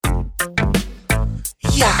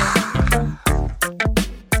Yeah.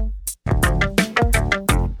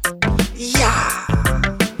 Yeah.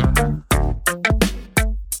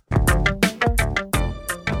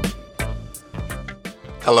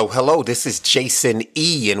 Hello. This is Jason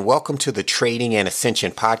E., and welcome to the Trading and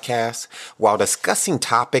Ascension podcast. While discussing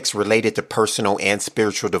topics related to personal and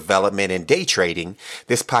spiritual development and day trading,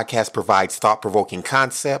 this podcast provides thought-provoking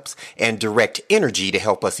concepts and direct energy to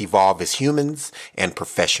help us evolve as humans and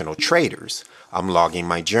professional traders. I'm logging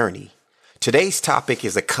my journey. Today's topic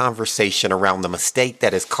is a conversation around the mistake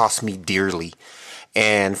that has cost me dearly.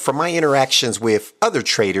 And from my interactions with other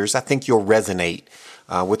traders, I think you'll resonate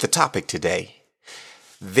with the topic today.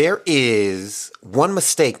 There is one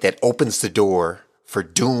mistake that opens the door for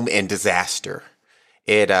doom and disaster.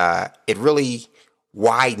 It really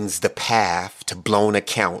widens the path to blown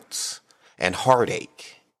accounts and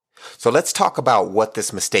heartache. So let's talk about what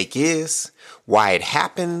this mistake is, why it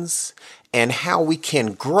happens, and how we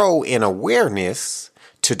can grow in awareness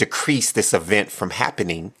to decrease this event from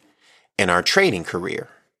happening in our trading career.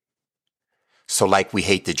 So like we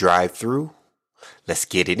hate to drive through, let's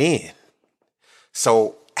get it in.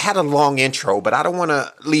 So I had a long intro, but I don't want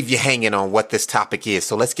to leave you hanging on what this topic is.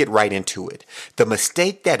 So let's get right into it. The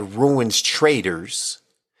mistake that ruins traders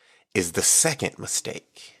is the second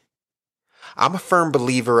mistake. I'm a firm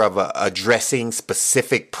believer of addressing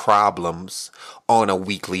specific problems on a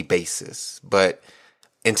weekly basis. But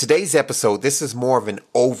in today's episode, this is more of an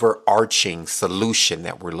overarching solution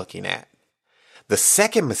that we're looking at. The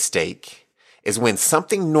second mistake is when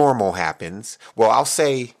something normal happens. Well, I'll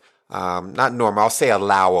say not normal, I'll say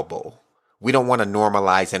allowable. We don't want to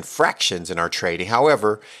normalize infractions in our trading.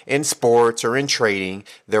 However, in sports or in trading,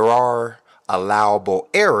 there are allowable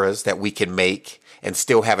errors that we can make and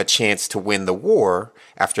still have a chance to win the war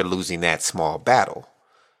after losing that small battle.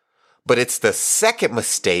 But it's the second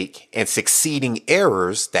mistake and succeeding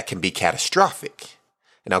errors that can be catastrophic.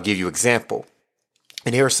 And I'll give you an example.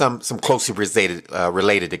 And here are some closely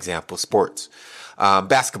related examples. Sports,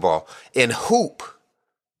 basketball, in hoop.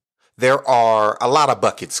 There are a lot of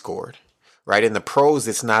buckets scored, right? In the pros,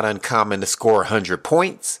 it's not uncommon to score 100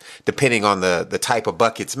 points. Depending on the type of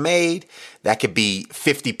buckets made, that could be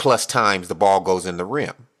 50 plus times the ball goes in the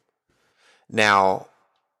rim. Now,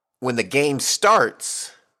 when the game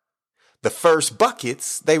starts, the first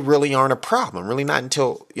buckets, they really aren't a problem. Really not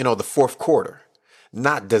until, the fourth quarter.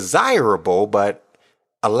 Not desirable, but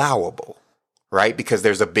allowable. Right? Because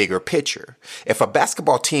there's a bigger picture. If a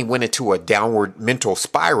basketball team went into a downward mental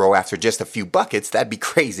spiral after just a few buckets, that'd be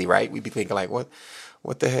crazy, right? We'd be thinking like, what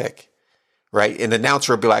the heck? Right? And the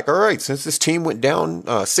announcer would be like, all right, since this team went down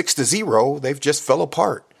 6-0, they've just fell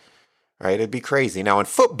apart. Right? It'd be crazy. Now in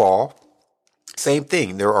football, same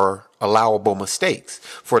thing. There are allowable mistakes.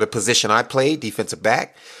 For the position I played, defensive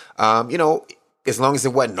back, as long as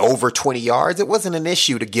it wasn't over 20 yards, it wasn't an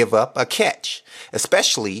issue to give up a catch,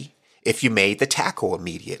 especially if you made the tackle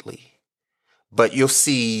immediately. But you'll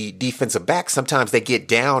see defensive backs, sometimes they get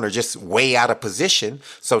down or just way out of position.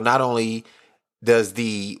 So not only does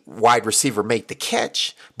the wide receiver make the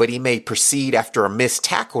catch, but he may proceed after a missed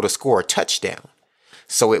tackle to score a touchdown.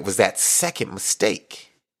 So it was that second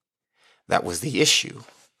mistake that was the issue.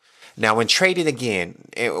 Now, in trading again,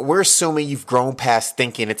 we're assuming you've grown past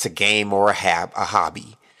thinking it's a game or a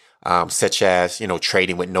hobby, such as,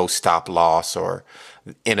 trading with no stop loss or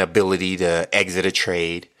inability to exit a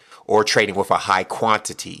trade or trading with a high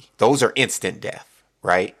quantity. Those are instant death,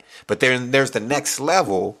 right? But then there's the next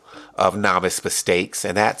level of novice mistakes,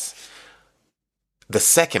 and that's the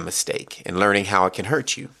second mistake and learning how it can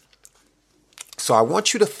hurt you. So I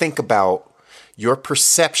want you to think about your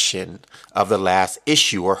perception of the last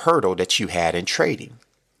issue or hurdle that you had in trading.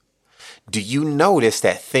 Do you notice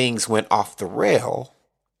that things went off the rail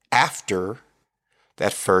after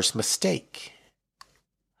that first mistake?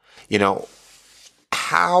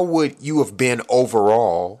 How would you have been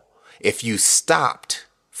overall if you stopped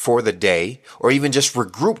for the day or even just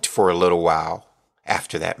regrouped for a little while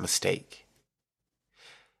after that mistake?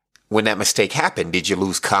 When that mistake happened, did you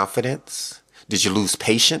lose confidence? Did you lose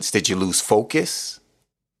patience? Did you lose focus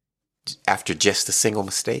after just a single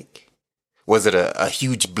mistake? Was it a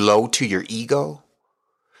huge blow to your ego?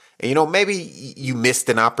 And, maybe you missed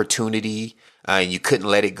an opportunity and you couldn't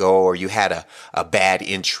let it go, or you had a bad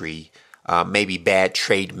entry, maybe bad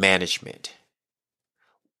trade management.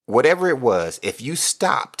 Whatever it was, if you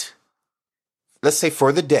stopped, let's say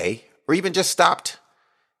for the day, or even just stopped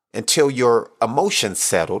until your emotions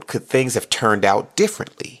settled, could things have turned out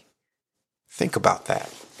differently? Think about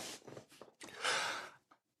that.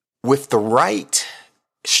 With the right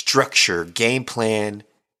structure, game plan,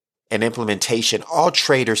 and implementation, all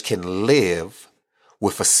traders can live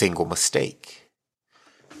with a single mistake.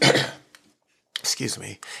 Excuse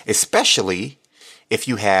me. Especially if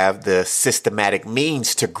you have the systematic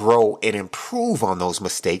means to grow and improve on those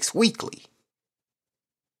mistakes weekly.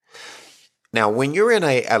 Now, when you're in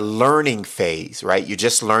a learning phase, right, you're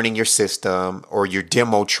just learning your system or you're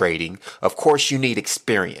demo trading, of course you need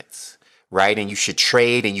experience, right? And you should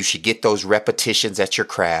trade and you should get those repetitions at your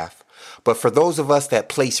craft. But for those of us that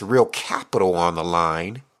place real capital on the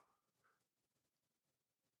line,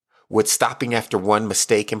 would stopping after one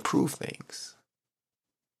mistake improve things?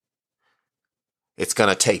 It's going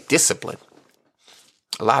to take discipline,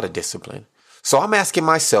 a lot of discipline. So I'm asking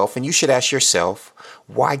myself, and you should ask yourself,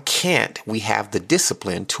 why can't we have the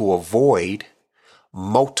discipline to avoid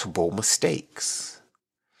multiple mistakes?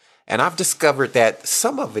 And I've discovered that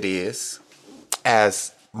some of it is,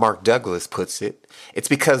 as Mark Douglas puts it, it's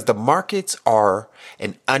because the markets are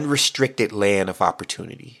an unrestricted land of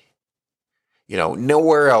opportunity. You know,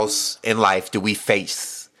 nowhere else in life do we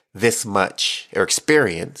face this much or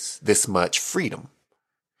experience this much freedom.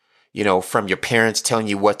 You know, from your parents telling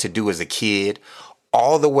you what to do as a kid,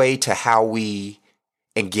 all the way to how we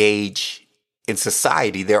engage in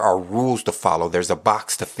society. There are rules to follow. There's a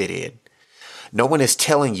box to fit in. No one is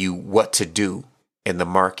telling you what to do in the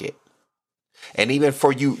market. And even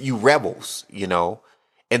for you rebels, you know,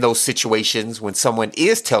 in those situations when someone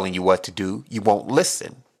is telling you what to do, you won't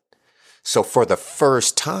listen. So for the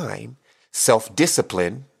first time,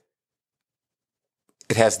 self-discipline,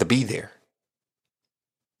 it has to be there.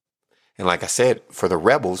 And like I said, for the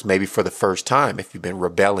rebels, maybe for the first time, if you've been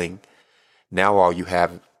rebelling, now all you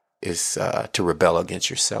have is to rebel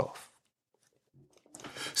against yourself.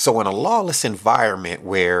 So in a lawless environment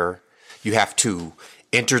where you have to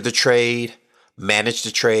enter the trade, manage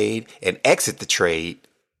the trade, and exit the trade,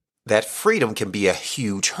 that freedom can be a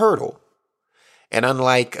huge hurdle. And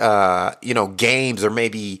unlike, games or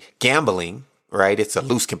maybe gambling, right? It's a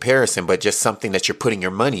loose comparison, but just something that you're putting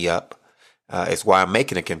your money up. Is why I'm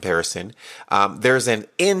making a comparison. There's an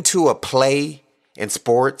end to a play in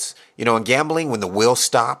sports. You know, in gambling, when the wheel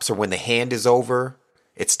stops or when the hand is over,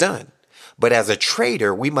 it's done. But as a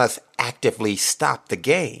trader, we must actively stop the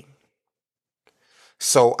game.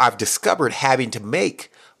 So I've discovered having to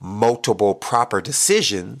make multiple proper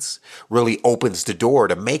decisions really opens the door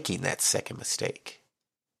to making that second mistake.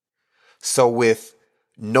 So with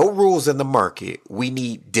no rules in the market, we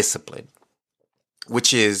need discipline,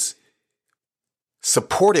 which is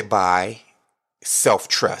supported by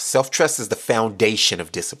self-trust. Self-trust is the foundation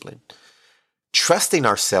of discipline. Trusting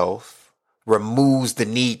ourselves removes the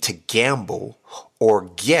need to gamble or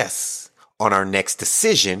guess on our next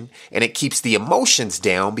decision, and it keeps the emotions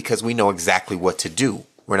down because we know exactly what to do.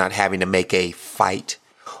 We're not having to make a fight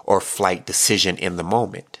or flight decision in the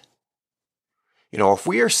moment. You know, if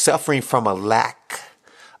we are suffering from a lack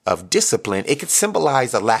of discipline, it could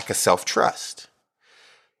symbolize a lack of self-trust.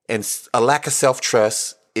 And a lack of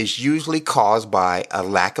self-trust is usually caused by a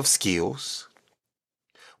lack of skills,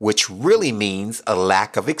 which really means a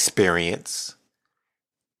lack of experience,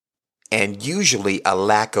 and usually a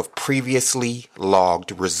lack of previously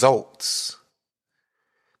logged results.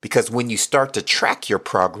 Because when you start to track your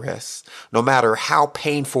progress, no matter how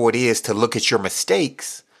painful it is to look at your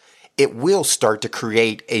mistakes, it will start to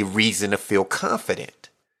create a reason to feel confident.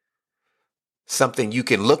 Something you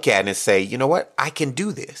can look at and say, you know what, I can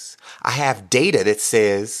do this. I have data that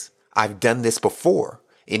says I've done this before.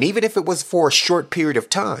 And even if it was for a short period of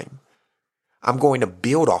time, I'm going to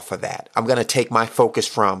build off of that. I'm going to take my focus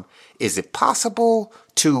from, is it possible,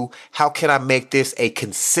 to how can I make this a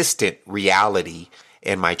consistent reality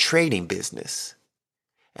in my trading business?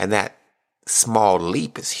 And that small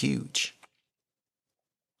leap is huge.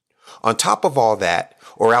 On top of all that,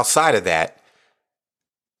 or outside of that,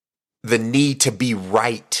 the need to be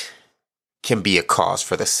right can be a cause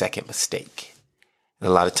for the second mistake. And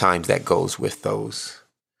a lot of times that goes with those,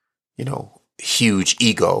 huge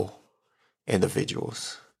ego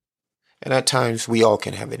individuals. And at times we all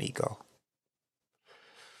can have an ego.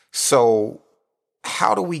 So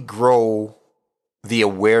how do we grow the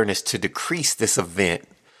awareness to decrease this event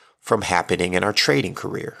from happening in our trading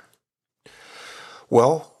career?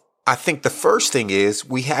 Well, I think the first thing is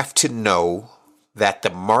we have to know that the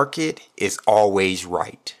market is always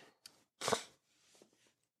right.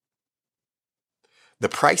 The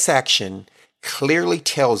price action clearly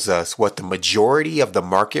tells us what the majority of the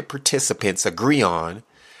market participants agree on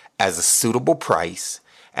as a suitable price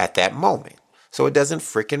at that moment. So it doesn't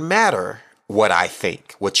freaking matter what I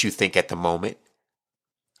think, what you think at the moment.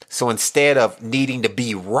 So instead of needing to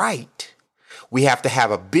be right, we have to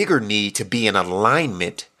have a bigger need to be in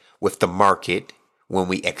alignment with the market when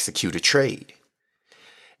we execute a trade.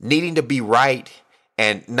 Needing to be right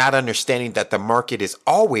and not understanding that the market is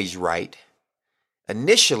always right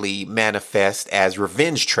initially manifest as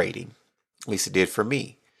revenge trading. At least it did for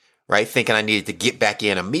me, right? Thinking I needed to get back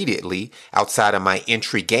in immediately outside of my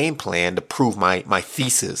entry game plan to prove my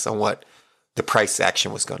thesis on what the price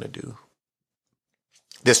action was going to do.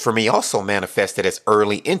 This for me also manifested as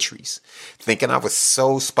early entries, thinking I was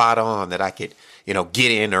so spot on that I could,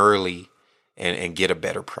 get in early and get a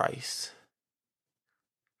better price.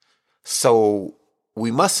 So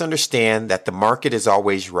we must understand that the market is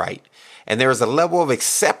always right. And there is a level of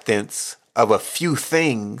acceptance of a few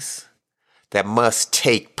things that must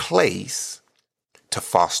take place to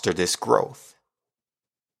foster this growth.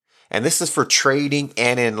 And this is for trading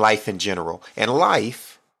and in life in general. In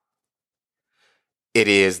life, it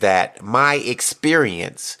is that my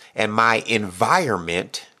experience and my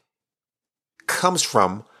environment comes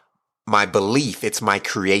from my belief. It's my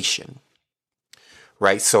creation,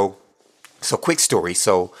 right? So quick story.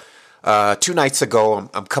 So 2 nights ago,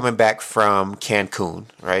 I'm coming back from Cancun,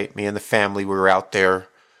 right? Me and the family, we were out there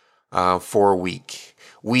for a week.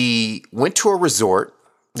 We went to a resort.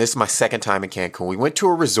 This is my second time in Cancun. We went to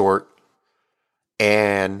a resort,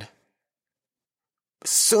 and as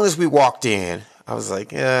soon as we walked in, I was like,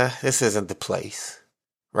 this isn't the place,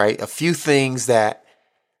 right? A few things that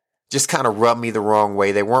just kind of rubbed me the wrong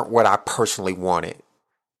way. They weren't what I personally wanted.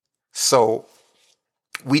 So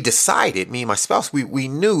we decided, me and my spouse, we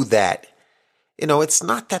knew that, it's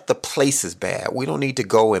not that the place is bad. We don't need to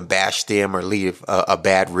go and bash them or leave a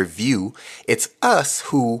bad review. It's us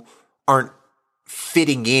who aren't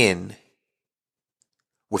fitting in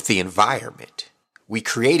with the environment. We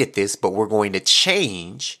created this, but we're going to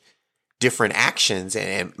change different actions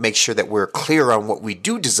and make sure that we're clear on what we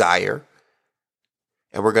do desire.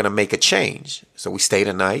 And we're going to make a change. So we stayed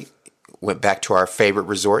a night, went back to our favorite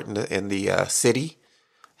resort in the city,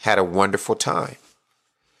 had a wonderful time.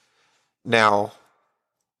 Now,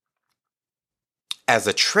 as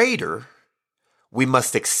a trader, we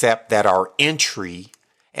must accept that our entry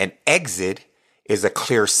and exit is a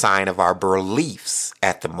clear sign of our beliefs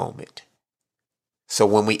at the moment. So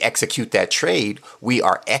when we execute that trade, we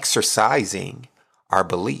are exercising our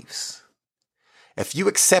beliefs. If you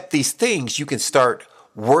accept these things, you can start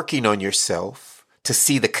working on yourself to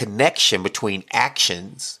see the connection between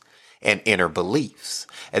actions and inner beliefs.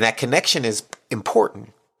 And that connection is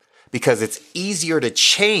important because it's easier to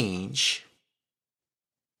change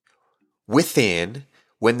within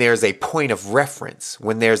when there's a point of reference,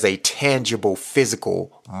 when there's a tangible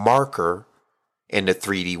physical marker in the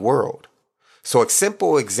 3D world. So a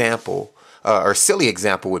simple example or silly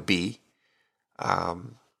example would be,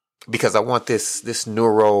 because I want this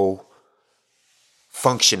neuro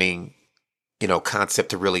functioning,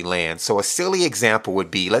 concept to really land. So a silly example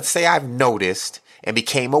would be, let's say I've noticed and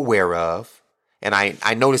became aware of, and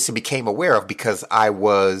I noticed and became aware of because I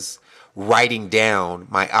was writing down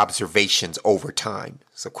my observations over time.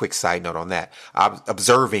 So quick side note on that.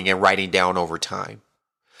 Observing and writing down over time.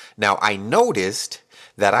 Now I noticed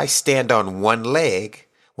that I stand on one leg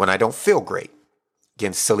when I don't feel great.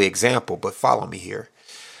 Again, silly example, but follow me here.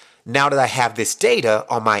 Now that I have this data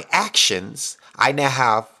on my actions, I now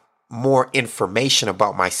have more information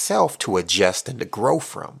about myself to adjust and to grow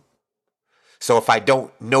from. So if I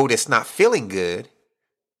don't notice not feeling good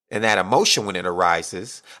and that emotion when it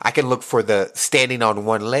arises, I can look for the standing on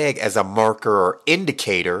one leg as a marker or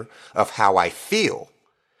indicator of how I feel.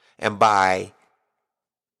 And by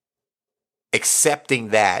accepting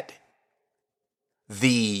that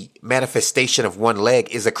the manifestation of one leg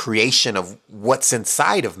is a creation of what's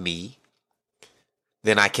inside of me,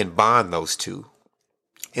 then I can bond those two.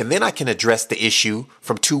 And then I can address the issue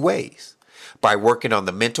from two ways: by working on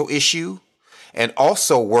the mental issue and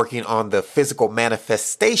also working on the physical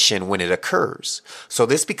manifestation when it occurs. So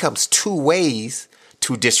this becomes two ways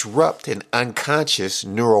to disrupt an unconscious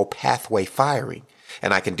neural pathway firing.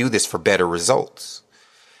 And I can do this for better results.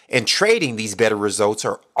 In trading, these better results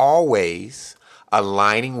are always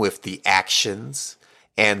aligning with the actions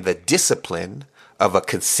and the discipline of a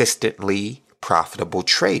consistently profitable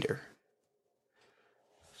trader.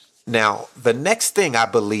 Now, the next thing I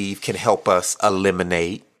believe can help us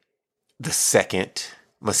eliminate the second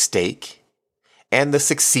mistake and the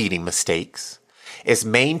succeeding mistakes is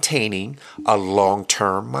maintaining a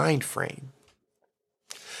long-term mind frame.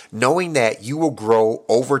 Knowing that you will grow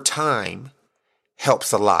over time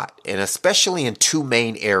helps a lot, and especially in two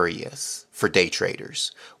main areas for day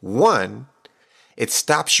traders. One, it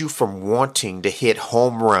stops you from wanting to hit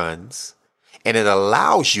home runs, and it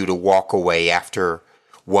allows you to walk away after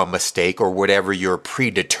one mistake or whatever your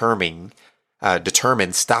determined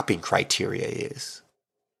stopping criteria is.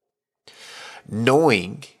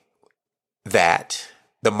 knowing that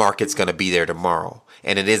the market's going to be there tomorrow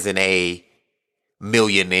and it isn't a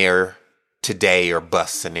millionaire today or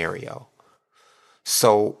bust scenario.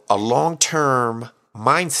 So a long-term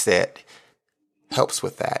mindset helps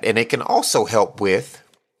with that. And it can also help with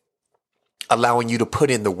allowing you to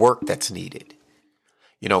put in the work that's needed.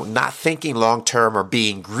 Not thinking long-term or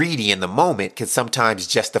being greedy in the moment can sometimes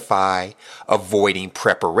justify avoiding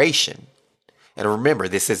preparation. And remember,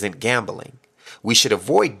 this isn't gambling. We should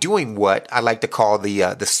avoid doing what I like to call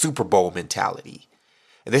the Super Bowl mentality.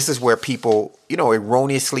 And this is where people,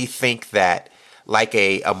 erroneously think that like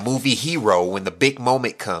a movie hero, when the big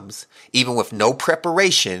moment comes, even with no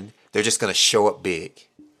preparation, they're just going to show up big.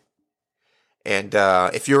 And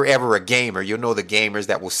if you're ever a gamer, you'll know the gamers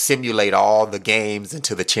that will simulate all the games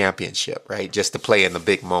into the championship, right? Just to play in the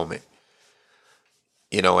big moment.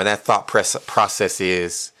 And that thought process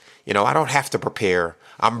is, I don't have to prepare.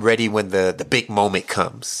 I'm ready when the big moment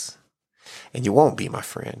comes. And you won't be, my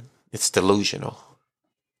friend. It's delusional.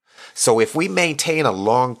 So if we maintain a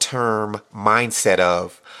long-term mindset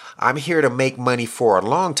of, I'm here to make money for a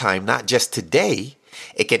long time, not just today,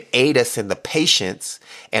 it can aid us in the patience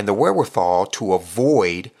and the wherewithal to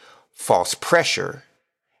avoid false pressure,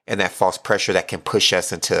 and that false pressure that can push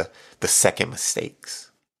us into the second mistakes.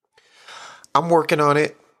 I'm working on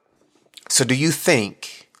it. So do you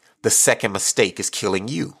think the second mistake is killing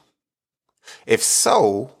you? If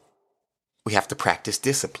so, we have to practice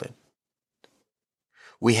discipline.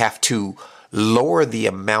 We have to lower the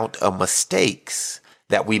amount of mistakes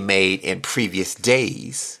that we made in previous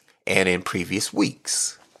days and in previous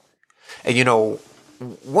weeks. And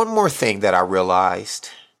one more thing that I realized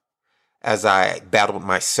as I battled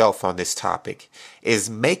myself on this topic is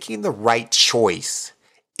making the right choice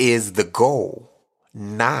is the goal,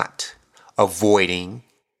 not avoiding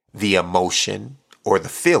the emotion or the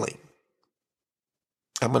feeling.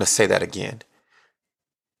 I'm going to say that again.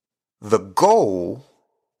 The goal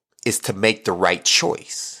is to make the right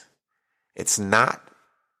choice. It's not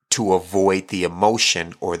to avoid the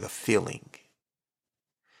emotion or the feeling.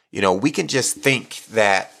 We can just think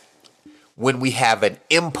that when we have an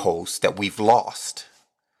impulse that we've lost,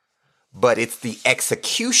 but it's the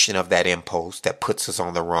execution of that impulse that puts us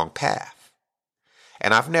on the wrong path.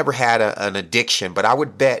 And I've never had an addiction, but I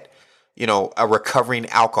would bet, a recovering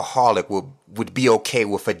alcoholic would be okay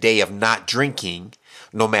with a day of not drinking,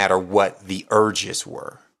 no matter what the urges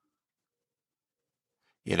were.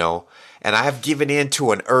 And I've given in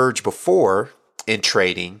to an urge before in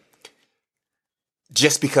trading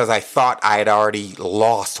just because I thought I had already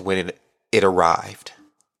lost when it arrived.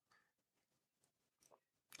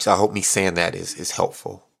 So I hope me saying that is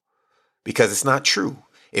helpful, because it's not true.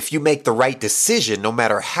 If you make the right decision, no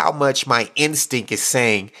matter how much my instinct is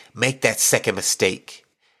saying, make that second mistake.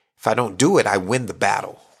 If I don't do it, I win the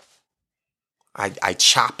battle. I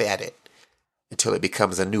chop at it until it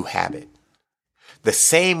becomes a new habit. The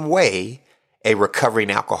same way a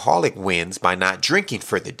recovering alcoholic wins by not drinking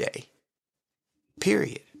for the day.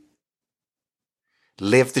 Period.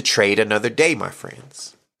 Live the trade another day, my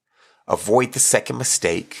friends. Avoid the second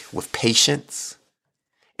mistake with patience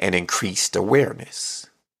and increased awareness.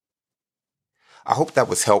 I hope that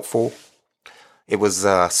was helpful. It was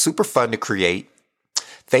super fun to create.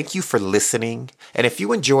 Thank you for listening. And if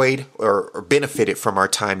you enjoyed or benefited from our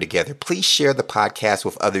time together, please share the podcast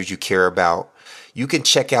with others you care about. You can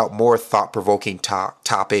check out more thought-provoking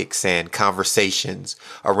topics and conversations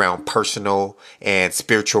around personal and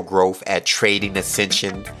spiritual growth at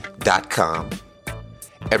tradingascension.com.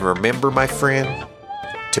 And remember, my friend,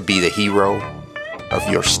 to be the hero of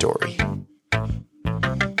your story.